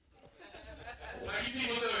you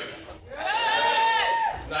people doing?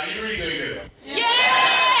 Good! Nah, you're really doing good.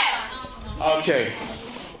 Yeah! Okay.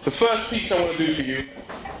 The first piece I want to do for you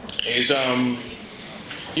is,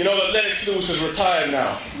 you know that Lennox Lewis is retired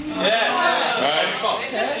now. Yeah. Right?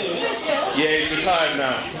 Yeah, he's retired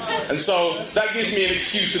now. And so that gives me an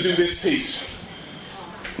excuse to do this piece.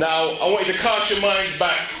 Now, I want you to cast your minds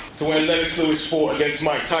back to when Lennox Lewis fought against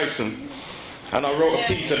Mike Tyson. And I wrote a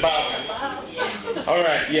piece about it.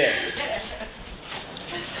 Alright, yeah.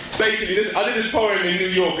 Basically, I did this poem in New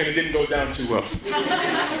York and it didn't go down too well.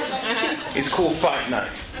 It's called Fight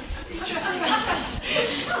Night.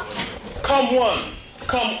 Come one,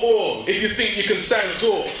 come all, if you think you can stand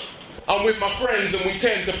tall. I'm with my friends and we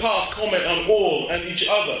tend to pass comment on all and each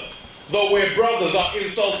other. Though we're brothers, our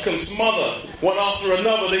insults can smother. One after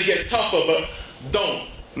another, they get tougher, but don't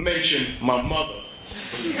mention my mother.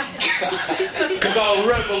 Because I'll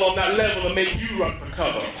revel on that level and make you run for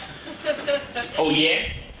cover. Oh yeah?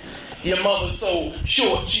 Your mother's so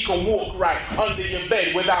short she can walk right under your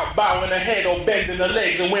bed without bowing her head or bending her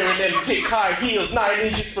legs and wearing them thick high heels 9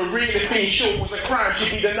 inches for real. If being short was a crime, she'd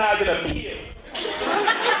be denied an appeal.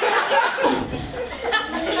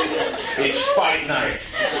 It's fight night.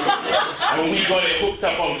 And we got it hooked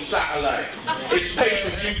up on satellite. It's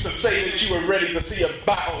pay-per-view to say that you were ready to see a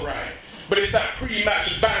battle right. But it's that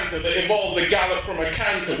pre-match banter that involves a gallop from a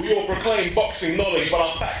canter. We all proclaim boxing knowledge, but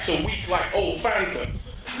our facts are weak like old Fanta.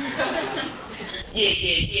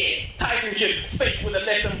 Yeah. Tyson should fake with a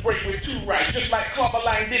left and break with 2 rights, just like Clubber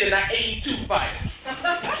Lang did in that 82 fight.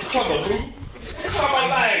 Clubber who? Clubber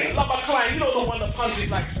Lang, Lubber Clang, you know the one that punches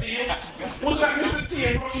like steel? Wasn't that Mr. T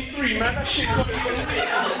in Rocky 3, man? That shit's not even fit.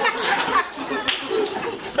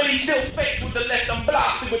 But he still faked with the left and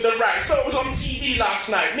blasted with the right. So it was on TV last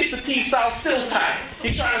night. Mr. T style still tight.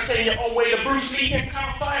 You trying to say in your own way to Bruce Lee him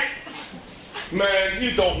can't fight? Man,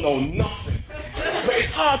 you don't know nothing. But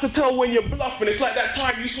it's hard to tell when you're bluffing. It's like that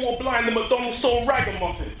time you swore blind the McDonald sold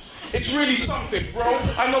ragamuffins. It's really something, bro.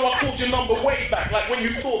 I know I called your number way back, like when you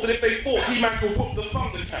thought that if they fought, He-Man could whoop the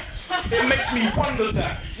Thundercats. It makes me wonder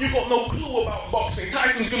that you got no clue about boxing.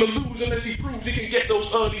 Tyson's gonna lose unless he proves he can get those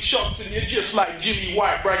early shots, and you're just like Jimmy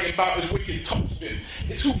White bragging about his wicked topspin.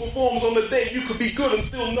 It's who performs on the day you could be good and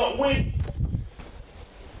still not win.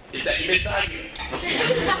 Is that your best argument?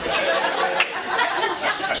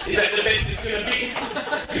 Is that the best it's gonna be?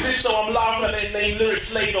 Because if so, I'm laughing at their name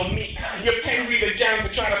lyrics laid on me. You're Penry the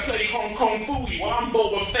Janitor trying to play Hong Kong Phooey while I'm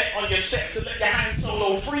Boba-Fett on your set, so let your hand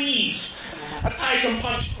solo freeze. A Tyson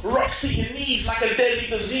punch rocks to your knees like a deadly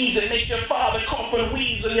disease that makes your father cough and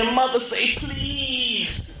wheeze and your mother say,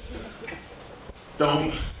 please.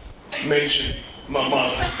 Don't mention my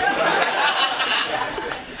mother.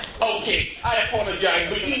 Okay, I apologise,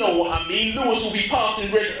 but you know what I mean. Lewis will be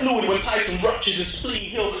passing red fluid when Tyson ruptures his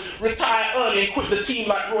spleen. He'll retire early and quit the team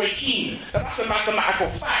like Roy Keane. And that's a mathematical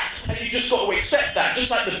fact. And you just got to accept that.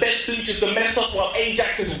 Just like the best bleachers domestic while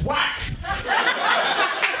Ajax is whack.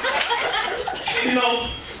 You know,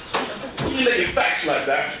 when you lay your facts like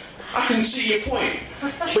that, I can see your point.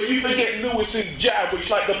 But you forget Lewis's jab, which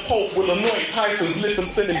like the Pope will anoint Tyson's lip and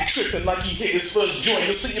send him tripping like he hit his first joint.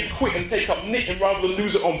 You'll see him quit and take up knitting rather than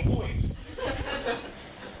lose it on points.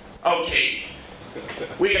 Okay,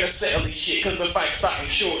 we're gonna settle this shit because the fight's starting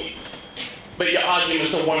shortly. But your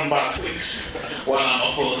arguments are won by clicks, while I'm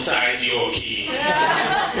a full-size Yorkie.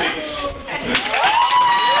 Peace.